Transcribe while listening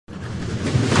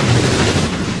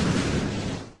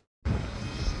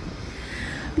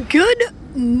Good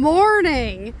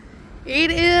morning.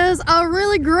 It is a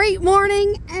really great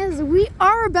morning as we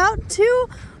are about to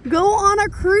go on a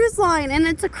cruise line, and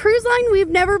it's a cruise line we've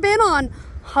never been on.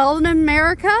 Holland,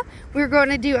 America. We're going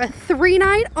to do a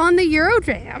 3-night on the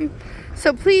Eurodam.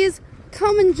 So please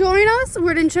come and join us.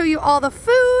 We're going to show you all the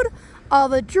food, all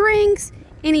the drinks,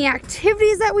 any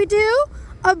activities that we do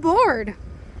aboard.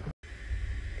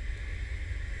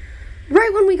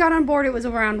 Right when we got on board, it was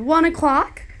around 1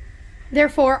 o'clock.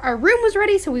 Therefore, our room was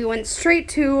ready, so we went straight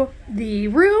to the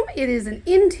room. It is an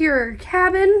interior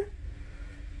cabin.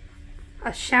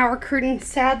 A shower curtain,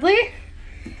 sadly.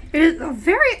 It is a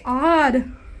very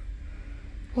odd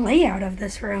layout of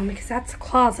this room because that's a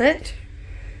closet,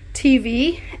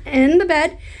 TV, and the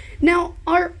bed. Now,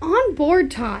 our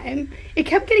on-board time, it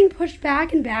kept getting pushed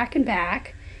back and back and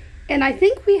back. And I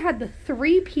think we had the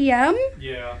 3 p.m.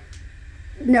 Yeah.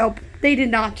 Nope, they did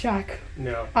not check.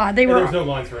 No. There was no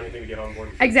lines for anything to get on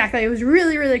board. Exactly, it was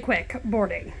really, really quick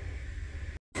boarding.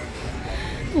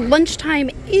 Lunchtime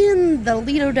in the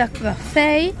Lido Duck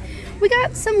buffet. We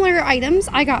got similar items.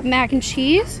 I got mac and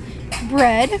cheese,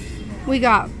 bread. We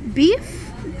got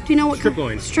beef. Do you know what? Strip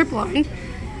loin. Strip loin.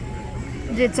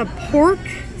 It's a pork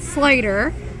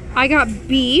slider. I got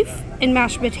beef and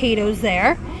mashed potatoes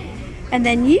there. And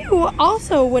then you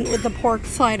also went with the pork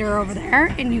slider over there,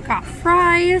 and you got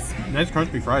fries. Nice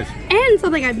crunchy fries. And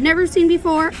something I've never seen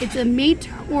before, it's a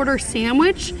made-to-order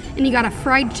sandwich, and you got a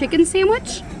fried chicken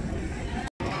sandwich.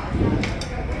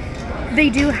 They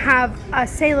do have a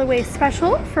sail away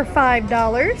special for $5.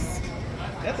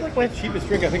 That's like the cheapest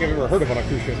drink I think I've ever heard of on a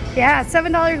cruise ship. Yeah,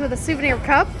 $7 with a souvenir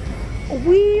cup.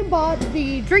 We bought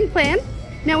the drink plan.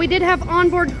 Now, we did have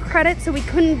onboard credit, so we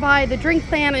couldn't buy the drink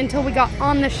plan until we got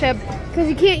on the ship, because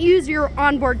you can't use your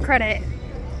onboard credit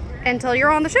until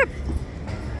you're on the ship.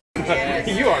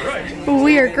 You are right.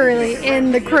 We are currently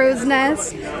in the crow's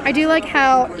nest. I do like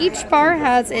how each bar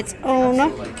has its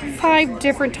own 5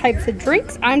 different types of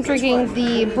drinks. I'm drinking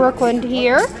the Brooklyn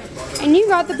here, and you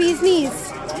got the bee's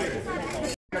knees.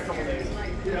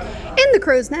 In the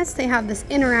crow's nest, they have this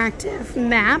interactive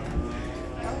map.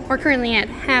 We're currently at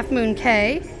Half Moon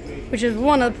Cay, which is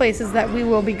one of the places that we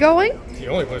will be going. The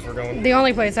only place we're going. The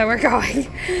only place that we're going.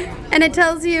 And it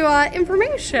tells you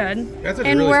information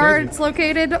and really where crazy. it's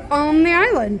located on the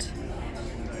island.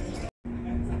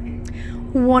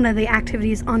 One of the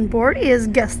activities on board is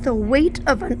guess the weight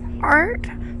of an art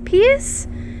piece.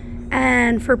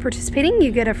 And for participating,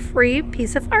 you get a free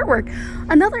piece of artwork.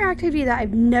 Another activity that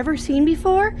I've never seen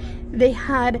before, they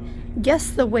had guess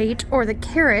the weight or the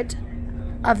carat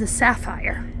of the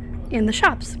sapphire in the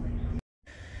shops.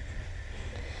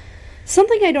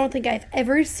 Something I don't think I've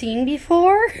ever seen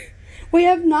before. We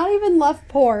have not even left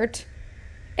port,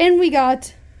 and we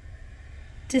got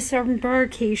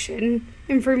disembarkation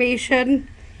information.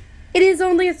 It is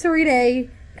only a 3-day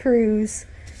cruise.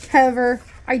 However,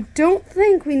 I don't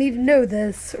think we need to know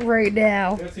this right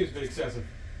now. That seems a bit excessive.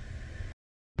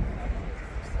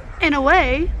 And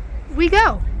away we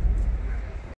go.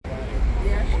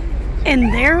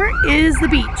 And there is the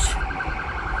beach.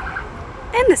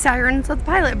 And the sirens of the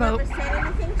pilot boat.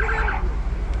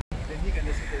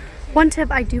 One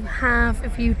tip I do have,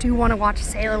 if you do want to watch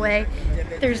Sail Away,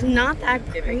 there's not that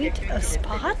great of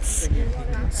spots.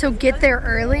 So get there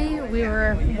early. We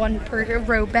were 1 per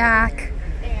row back.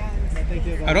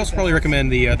 I'd also probably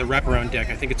recommend the wraparound deck.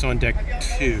 I think it's on deck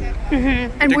 2.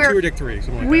 And Deck 2 or deck 3,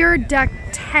 something like that. We're deck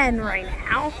 10 right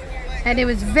now. And it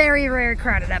was very, very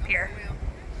crowded up here.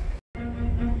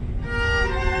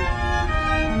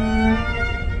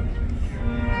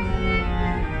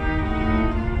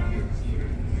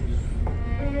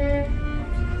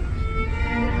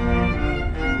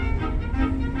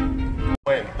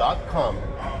 .com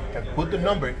and put the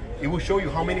number, it will show you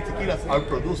how many tequilas are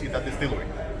produced in that distillery.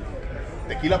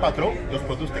 Tequila Patron just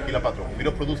produce Tequila Patron. We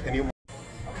don't produce any more.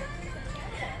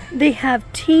 They have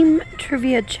Team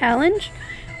Trivia Challenge.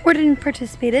 We didn't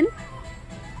participate in.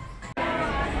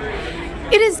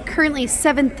 It is currently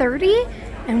 7:30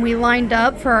 and we lined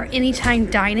up for our anytime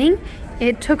dining.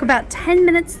 It took about 10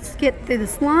 minutes to get through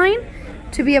this line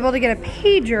to be able to get a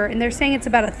pager, and they're saying it's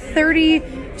about a 30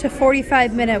 to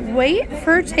 45 minute wait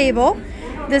for a table.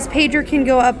 This pager can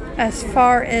go up as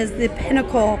far as the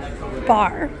Pinnacle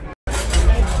bar.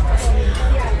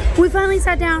 We finally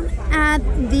sat down at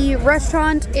the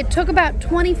restaurant. It took about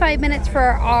 25 minutes for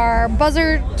our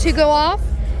buzzer to go off,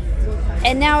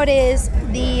 and now it is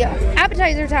the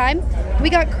appetizer time. We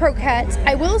got croquettes.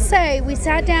 I will say we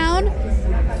sat down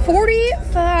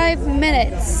 45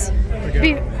 minutes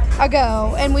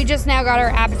ago, and we just now got our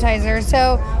appetizer.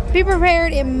 So be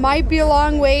prepared, it might be a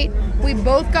long wait. We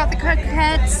both got the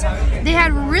croquettes. They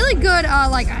had really good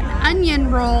like an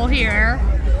onion roll here.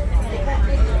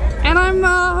 And I'm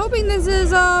hoping this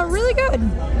is really good.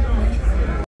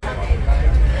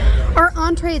 Our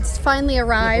entrees finally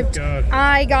arrived. Oh,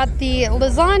 I got the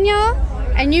lasagna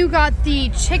and you got the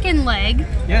chicken leg.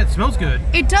 Yeah, it smells good.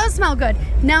 It does smell good.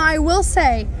 Now I will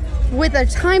say, with the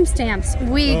timestamps,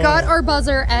 we got our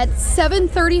buzzer at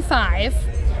 7:35.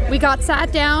 We got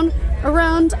sat down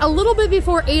around a little bit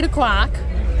before 8 o'clock.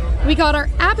 We got our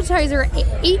appetizer at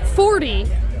 8:40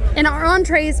 and our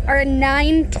entrees are at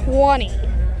 9:20.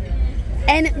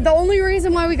 And the only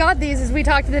reason why we got these is we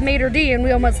talked to the maitre d' and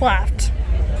we almost left.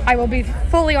 I will be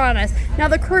fully honest. Now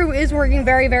the crew is working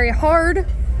very, very hard.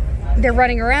 They're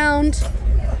running around,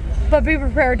 but be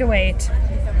prepared to wait.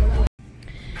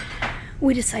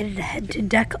 We decided to head to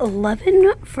deck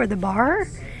 11 for the bar.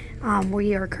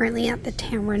 We are currently at the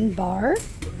Tamarind Bar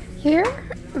here.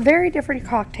 Very different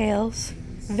cocktails,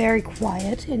 very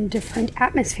quiet and different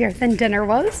atmosphere than dinner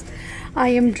was. I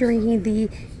am drinking the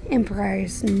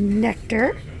Emperor's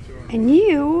Nectar, and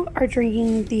you are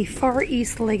drinking the Far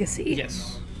East Legacy.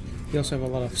 Yes. We also have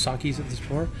a lot of sakis at this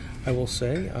bar. I will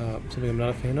say, something I'm not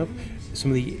a fan of,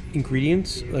 some of the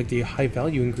ingredients, like the high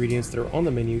value ingredients that are on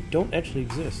the menu, don't actually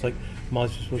exist. Like,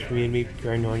 mine's supposed to be made with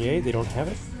Grand Marnier, they don't have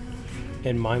it.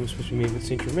 And mine was supposed to be made with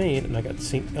Saint Germain, and I got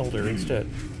Saint Elder instead.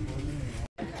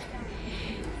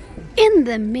 In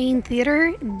the main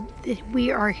theater,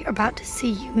 we are about to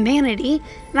see Humanity,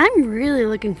 and I'm really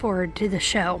looking forward to the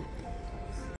show.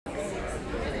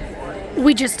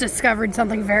 We just discovered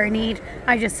something very neat.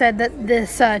 I just said that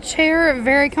this chair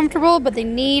very comfortable, but they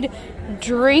need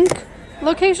drink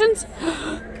locations.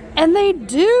 And they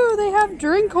do! They have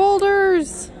drink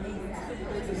holders!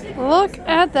 Look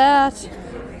at that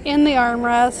in the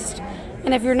armrest.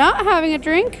 And if you're not having a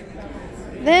drink,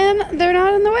 then they're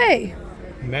not in the way.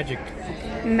 Magic.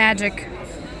 Magic.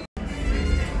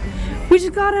 We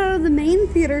just got out of the main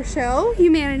theater show,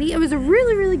 Humanity. It was a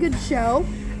really, really good show.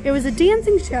 It was a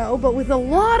dancing show, but with a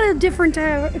lot of different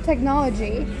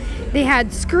technology. They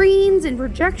had screens and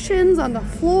projections on the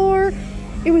floor.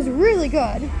 It was really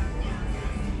good.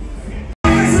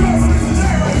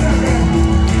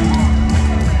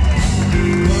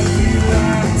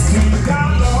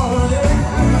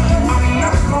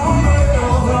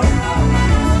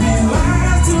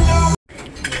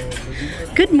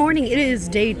 Good morning, it is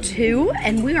day 2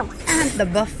 and we are at the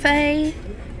buffet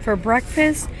for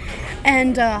breakfast,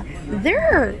 and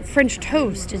their French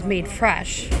toast is made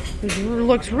fresh. It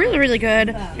looks really, really good.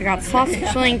 I got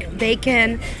sausage link,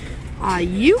 bacon.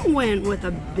 You went with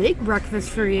a big breakfast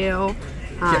for you.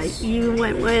 Yes. You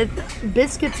went with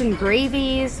biscuits and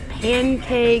gravies,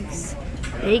 pancakes,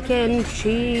 bacon,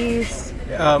 cheese,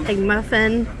 egg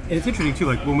muffin. And it's interesting too,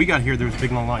 like when we got here there was a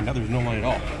big long line, now there's no line at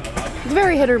all. It's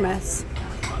very hit or miss.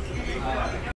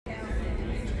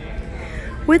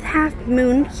 With Half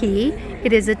Moon Key,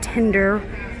 it is a tender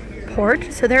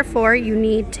port, so therefore you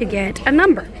need to get a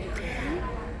number.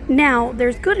 Now,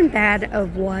 there's good and bad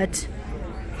of what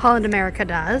Holland America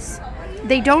does.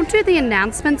 They don't do the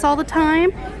announcements all the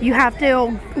time. You have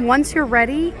to, once you're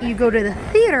ready, you go to the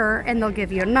theater and they'll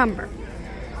give you a number.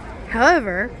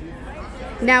 However,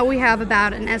 now we have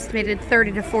about an estimated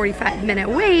 30 to 45 minute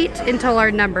wait until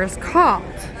our number is called.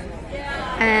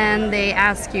 And they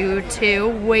ask you to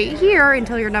wait here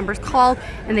until your number's called,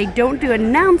 and they don't do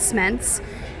announcements.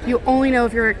 You only know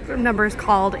if your number is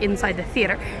called inside the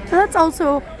theater. So that's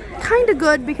also kind of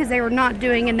good because they were not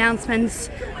doing announcements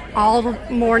all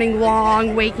morning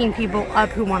long, waking people up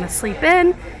who want to sleep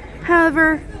in.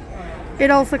 However, it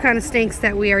also kind of stinks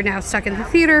that we are now stuck in the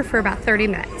theater for about 30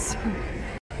 minutes.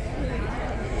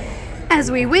 As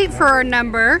we wait for our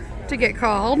number to get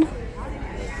called,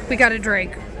 we got a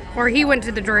drink. Or he went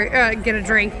to the get a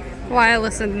drink while I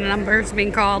listened to the numbers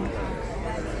being called.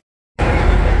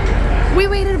 We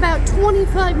waited about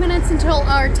 25 minutes until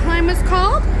our time was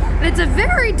called. And it's a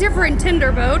very different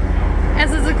tender boat,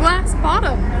 as is a glass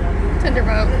bottom tender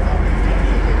boat.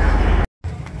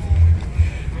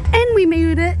 And we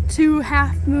made it to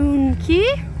Half Moon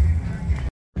Key.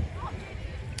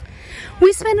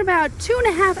 We spent about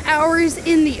 2.5 hours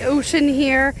in the ocean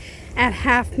here at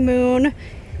Half Moon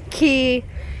Key.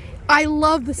 I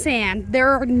love the sand.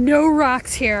 There are no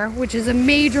rocks here, which is a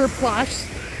major plus.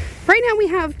 Right now we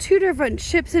have 2 different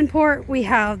ships in port. We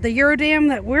have the Eurodam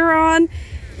that we're on,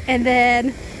 and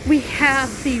then we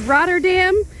have the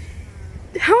Rotterdam.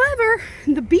 However,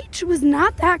 the beach was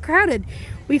not that crowded.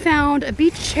 We found a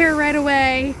beach chair right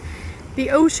away.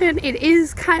 The ocean, it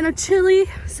is kind of chilly,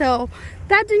 so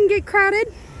that didn't get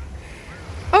crowded.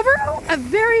 Overall, a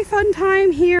very fun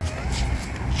time here.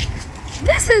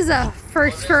 This is a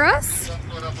first for us.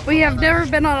 We have never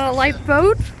been on a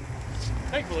lifeboat.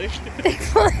 Thankfully.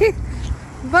 Thankfully.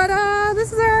 But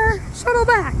this is our shuttle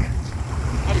back.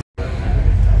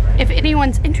 If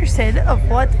anyone's interested of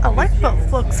what a lifeboat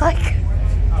looks like,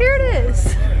 here it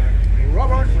is.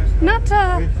 Not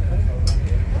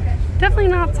definitely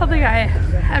not something I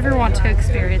ever want to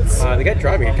experience. The guy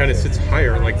driving it kind of sits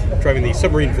higher, like driving the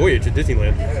submarine voyage at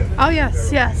Disneyland. Oh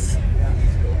yes, yes.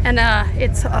 And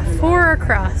it's a 4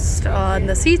 across on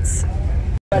the seats.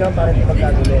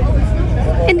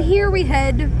 And here we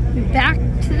head back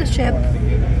to the ship.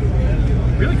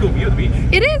 Really cool view of the beach.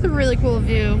 It is a really cool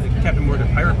view. Captain Morgan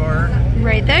Pirate Bar.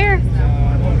 Right there.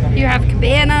 You have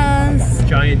cabanas.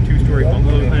 Giant 2-story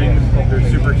bungalow things. They're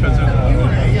super expensive.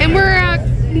 And we're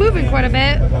moving quite a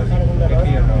bit.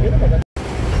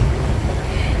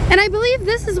 And I believe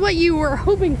this is what you were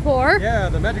hoping for. Yeah,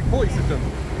 the magic pulley system.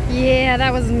 Yeah,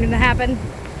 that wasn't going to happen.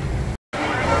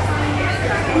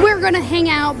 We're going to hang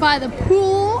out by the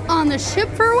pool on the ship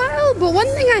for a while, but one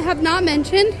thing I have not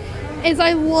mentioned is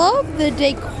I love the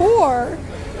decor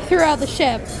throughout the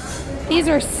ship. These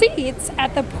are seats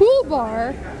at the pool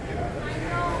bar.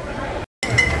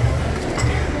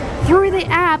 Through the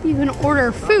app, you can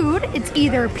order food. It's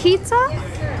either pizza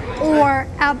or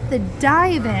at the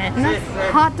dive-in,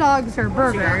 hot dogs or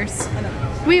burgers.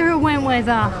 We went with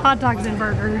hot dogs and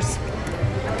burgers.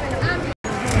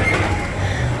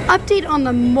 Update on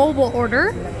the mobile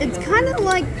order. It's kind of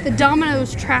like the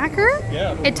Domino's tracker.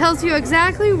 Yeah. It tells you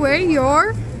exactly where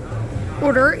your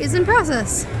order is in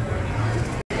process.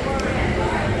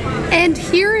 And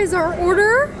here is our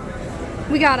order.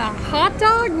 We got a hot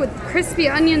dog with crispy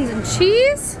onions and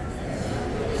cheese.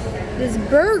 This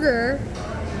burger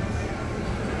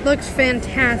looks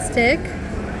fantastic.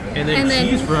 And then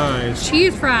cheese fries.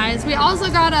 Cheese fries. We also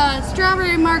got a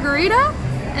strawberry margarita,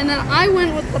 and then I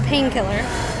went with the painkiller.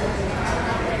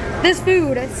 This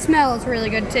food smells really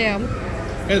good too.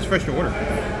 And it's fresh to order.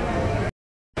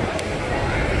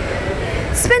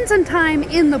 Spend some time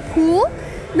in the pool.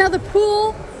 Now the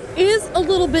pool is a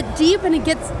little bit deep and it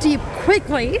gets deep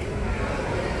quickly.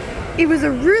 It was a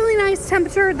really nice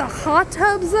temperature. The hot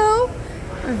tubs though,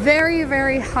 are very,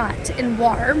 very hot and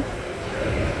warm.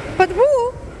 But the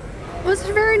pool was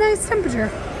a very nice temperature.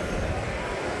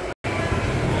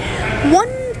 One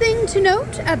thing to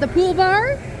note at the pool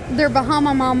bar, their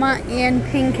Bahama Mama and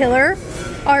Painkiller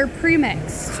are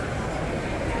pre-mixed.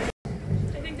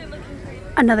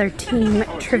 Another team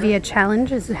trivia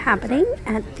challenge is happening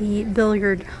at the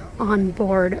Billiard on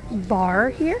Board bar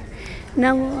here.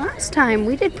 Now last time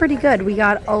we did pretty good. We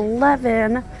got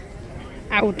 11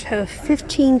 out of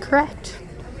 15 correct.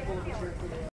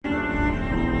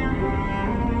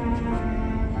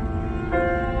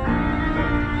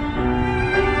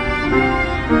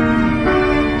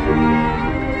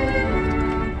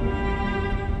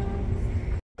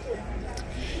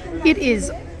 It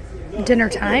is dinner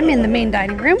time in the main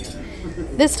dining room.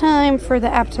 This time for the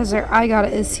appetizer, I got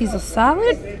a Caesar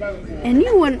salad, and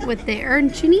you went with the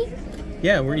arancini.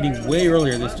 Yeah, we're eating way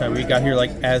earlier this time. We got here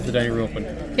like as the dining room opened.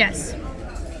 Yes.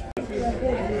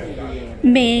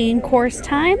 Main course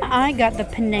time, I got the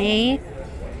penne,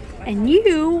 and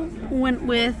you went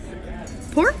with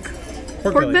pork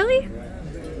belly.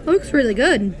 Looks really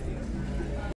good.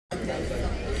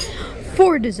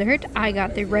 For dessert, I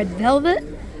got the red velvet.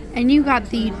 And you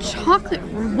got the chocolate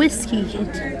whiskey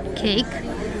cake.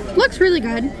 Looks really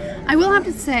good. I will have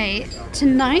to say,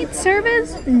 tonight's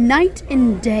service, night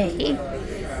and day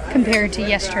compared to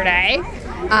yesterday.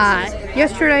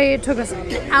 Yesterday it took us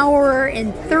an hour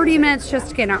and 30 minutes just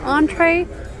to get our entree.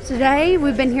 Today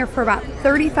we've been here for about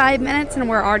 35 minutes and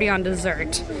we're already on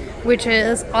dessert, which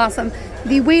is awesome.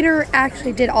 The waiter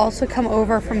actually did also come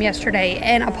over from yesterday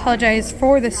and apologize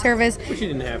for the service. Which he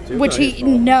didn't have to.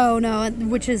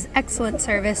 Which is excellent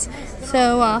service.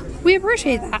 So we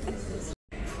appreciate that.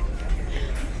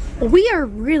 We are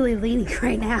really leaning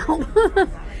right now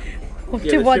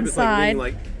to one side.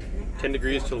 Like 10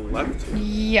 degrees to the left.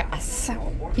 Yes,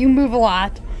 you move a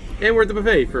lot. And we're at the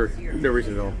buffet for no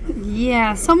reason at all.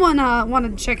 Yeah, someone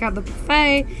wanted to check out the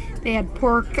buffet. They had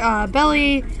pork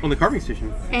belly. On the carving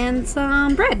station. And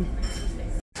some bread.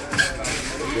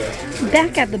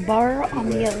 Back at the bar on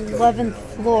the 11th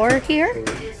floor here.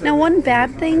 Now one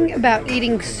bad thing about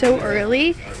eating so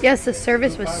early, yes, the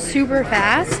service was super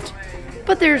fast,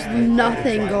 but there's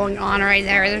nothing going on right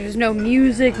there. There's no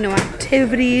music, no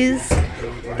activities.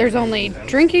 There's only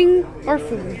drinking or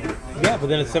food. Yeah, but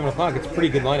then at 7 o'clock, it's a pretty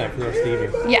good lineup for the rest of the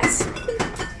evening. Yes.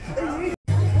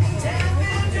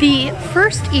 The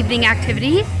first evening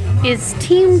activity is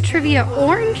Team Trivia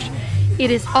Orange. It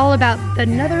is all about the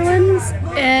Netherlands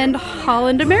and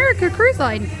Holland America cruise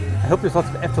line. I hope there's lots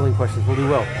of Efteling questions. We'll do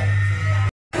well.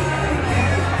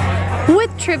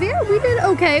 With trivia, we did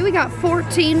okay. We got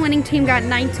 14, winning team got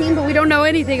 19, but we don't know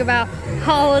anything about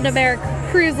Holland America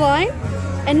cruise line.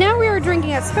 And now we are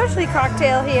drinking a specialty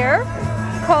cocktail here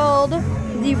called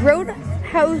the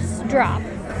Roadhouse Drop,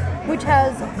 which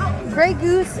has Grey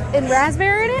Goose and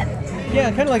raspberry in it. Yeah,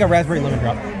 kind of like a raspberry lemon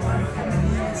drop.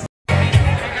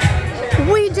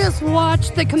 We just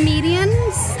watched the comedian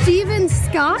Steven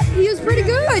Scott. He was pretty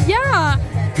good, yeah.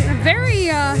 Very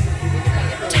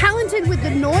talented with the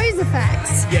noise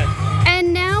effects. Yes.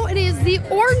 And now it is the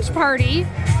Orange Party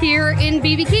here in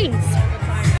BB King's.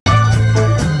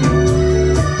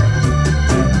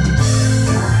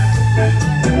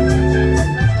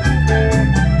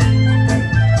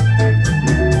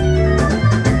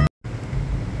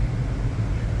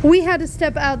 We had to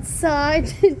step outside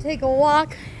to take a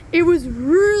walk. It was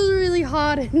really, really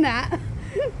hot in that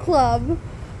club.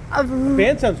 The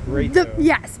band sounds great, though.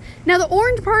 Yes. Now the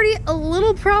Orange Party, a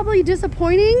little probably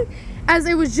disappointing, as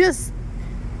it was just...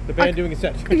 The band doing a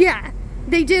set. Yeah.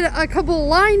 They did a couple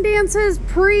line dances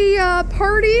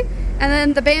pre-party, and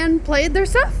then the band played their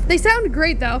stuff. They sounded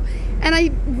great, though.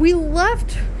 And we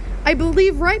left, I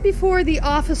believe, right before the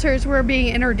officers were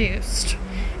being introduced,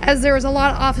 as there was a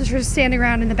lot of officers standing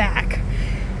around in the back.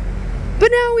 But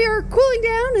now we are cooling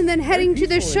down and then heading to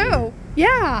the show.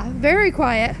 Yeah, very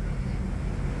quiet.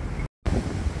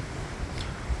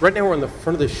 Right now we're on the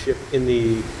front of the ship in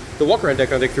the walk-around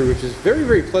deck on deck 3, which is very,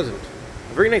 very pleasant.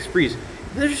 A very nice breeze.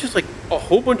 There's just like a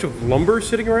whole bunch of lumber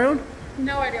sitting around.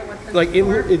 No idea what this like is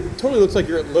for. It totally looks like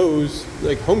you're at Lowe's,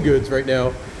 like Home Goods right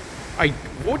now.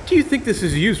 What do you think this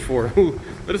is used for?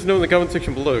 Let us know in the comment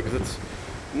section below, because it's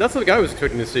not something I was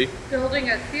expecting to see.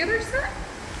 Building a theater set?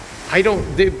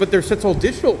 But their set's all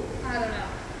digital. I don't know.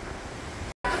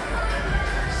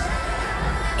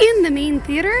 In the main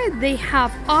theater, they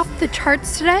have Off the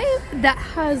Charts today that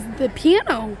has the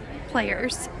piano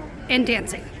players and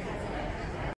dancing.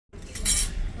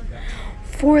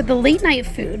 For the late night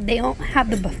food, they don't have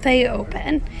the buffet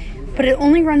open, but it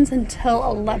only runs until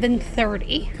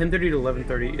 11:30. 10:30 to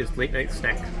 11:30 is late night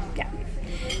snack. Yeah.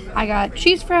 I got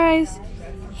cheese fries,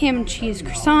 ham and cheese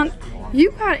croissant.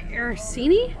 You got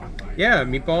arancini? Yeah,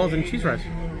 meatballs and cheese fries.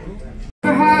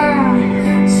 For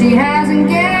her, she hasn't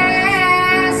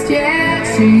guessed yet.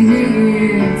 She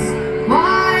is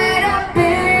wide up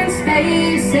in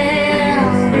spaces.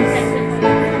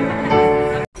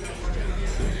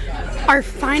 Our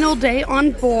final day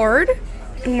on board,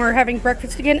 and we're having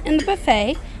breakfast again in the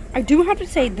buffet. I do have to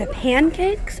say the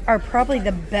pancakes are probably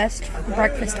the best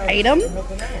breakfast item,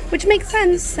 which makes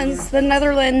sense since the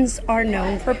Netherlands are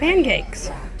known for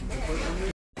pancakes.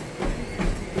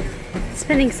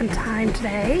 Spending some time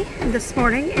this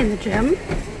morning in the gym.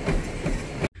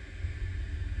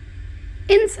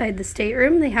 Inside the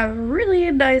stateroom, they have a really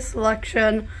nice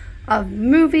selection of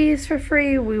movies for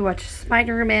free. We watched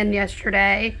Spider-Man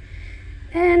yesterday,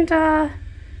 and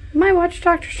might watch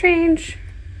Doctor Strange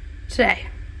today.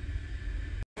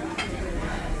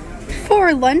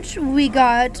 For lunch, we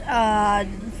got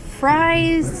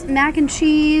fries, mac and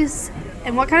cheese,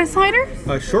 and what kind of slider?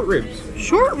 Short ribs.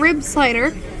 Short rib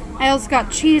slider. I also got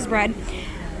cheese bread.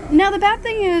 Now the bad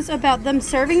thing is about them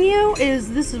serving you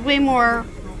is this is way more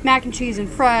mac and cheese and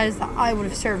fries that I would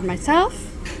have served myself.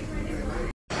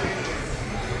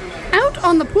 Out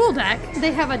on the pool deck,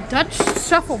 they have a Dutch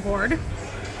shuffleboard,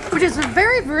 which is a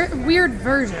very weird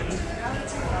version.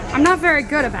 I'm not very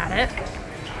good about it.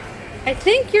 I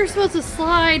think you're supposed to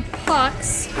slide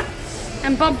pucks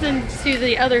and bump them to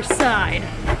the other side.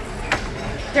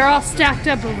 They're all stacked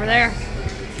up over there.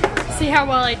 See how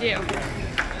well I do.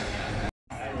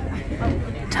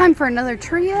 Time for another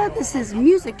trivia. This is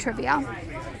music trivia.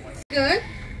 Good.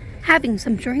 Having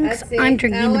some drinks. That's it. I'm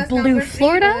drinking That the was Blue number 3,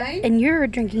 Florida, right? and you're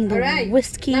drinking the All right.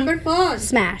 Whiskey Number 4.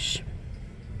 Smash.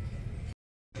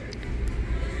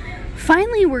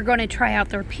 Finally, we're going to try out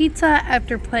their pizza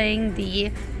after playing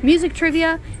the music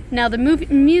trivia. Now, the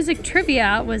music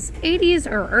trivia was 80s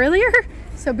or earlier,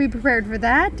 so be prepared for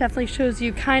that. Definitely shows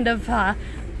you kind of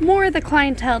more of the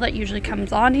clientele that usually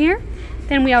comes on here.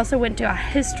 Then we also went to a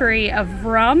history of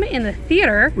rum in the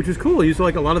theater. Which is cool. I used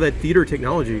like a lot of that theater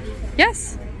technology.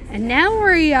 Yes. And now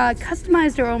we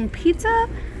customized our own pizza.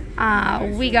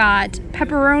 We got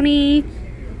pepperoni,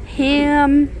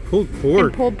 ham, Pulled pork.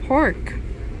 and pulled pork.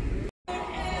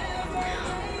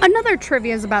 Another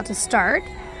trivia is about to start.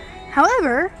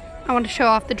 However, I want to show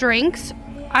off the drinks.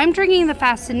 I'm drinking the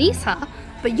Fastanisa,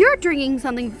 But you're drinking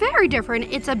something very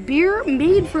different. It's a beer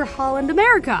made for Holland,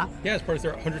 America. Yeah, it's part of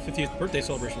their 150th birthday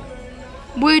celebration.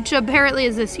 Which apparently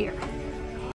is this year.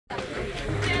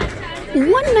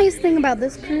 One nice thing about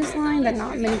this cruise line that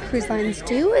not many cruise lines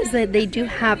do is that they do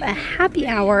have a happy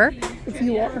hour if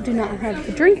you do not have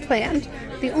the drink planned.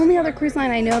 The only other cruise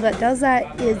line I know that does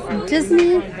that is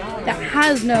Disney, that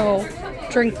has no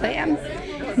drink plan.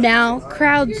 Now,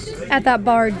 crowds at that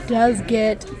bar does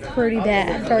get pretty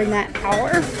bad during that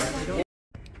hour.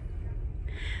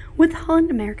 With Holland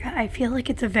America, I feel like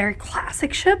it's a very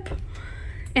classic ship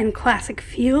and classic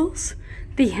feels.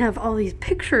 They have all these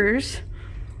pictures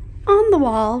on the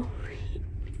wall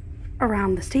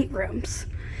around the staterooms.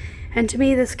 And to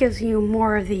me, this gives you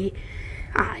more of the,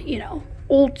 you know,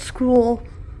 old school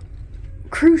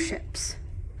cruise ships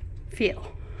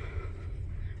feel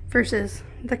versus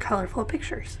the colorful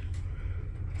pictures.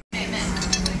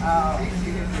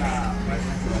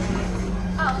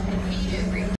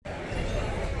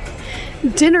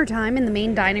 Dinner time in the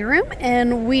main dining room,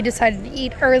 and we decided to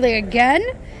eat early again.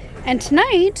 And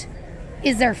tonight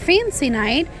is their fancy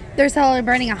night. They're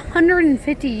celebrating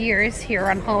 150 years here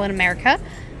on Holland America.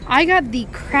 I got the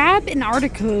crab and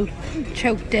artichoke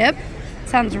dip.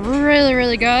 Sounds really,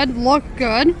 really good. Looked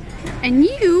good. And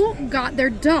you got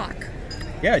their duck.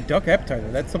 Yeah, duck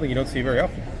appetizer. That's something you don't see very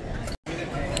often.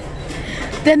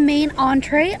 The main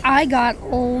entree, I got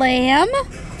lamb.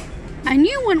 And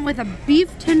you went with a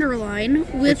beef tenderloin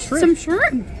with some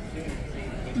shrimp.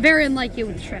 Very unlike you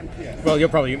with shrimp. Well, you'll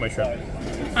probably eat my shrimp.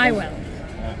 I will.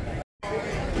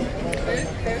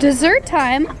 Dessert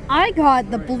time, I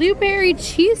got the blueberry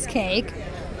cheesecake.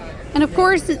 And of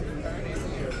course,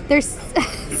 they're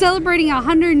celebrating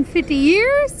 150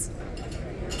 years.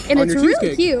 And On it's your really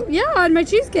cheesecake. cute. Yeah, on my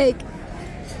cheesecake.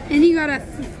 And you got a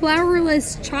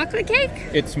flourless chocolate cake?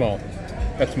 It's small.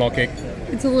 That small cake.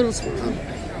 It's a little small.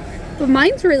 But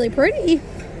mine's really pretty.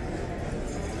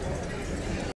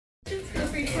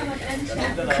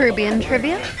 Caribbean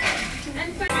trivia.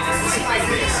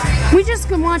 We just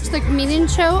watched the comedian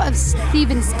show of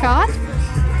Stephen Scott.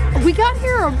 We got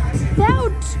here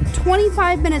about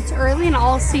 25 minutes early and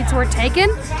all seats were taken,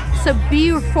 so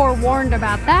be forewarned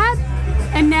about that.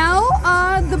 And now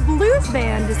the blues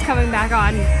band is coming back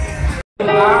on.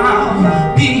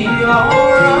 I'll be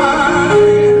alright.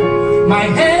 My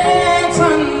head's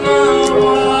underwater.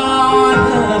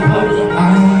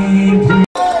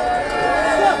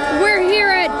 We're here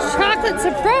at Chocolate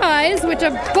Surprise, which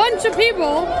a bunch of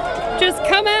people just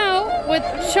come out with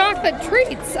chocolate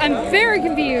treats. I'm very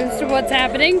confused with what's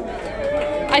happening.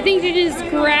 I think you just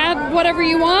grab whatever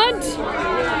you want.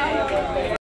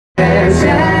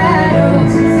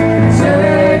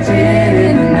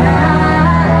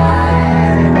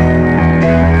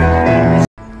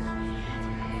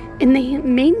 In the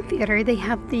main theater, they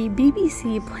have the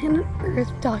BBC Planet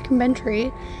Earth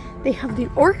documentary. They have the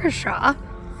orchestra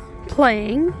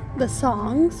playing the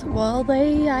songs while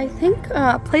they, I think,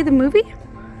 play the movie.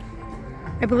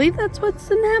 I believe that's what's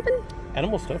gonna happen.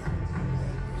 Animal stuff.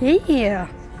 Yeah.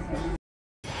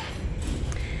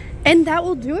 And that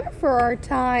will do it for our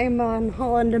time on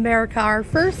Holland America, our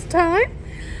first time.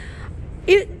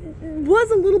 It was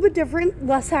a little bit different,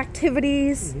 less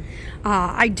activities.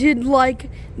 I did like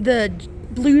the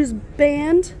blues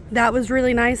band. That was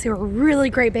really nice. They were a really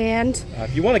great band.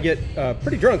 If you want to get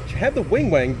pretty drunk, have the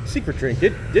Wing Wang secret drink.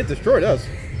 It destroyed us.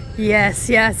 Yes,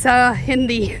 yes. In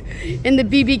the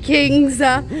BB Kings,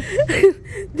 the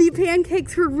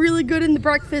pancakes were really good in the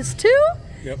breakfast too.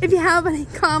 Yep. If you have any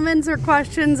comments or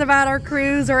questions about our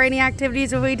cruise or any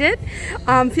activities that we did,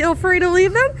 feel free to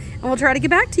leave them and we'll try to get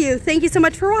back to you. Thank you so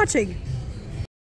much for watching.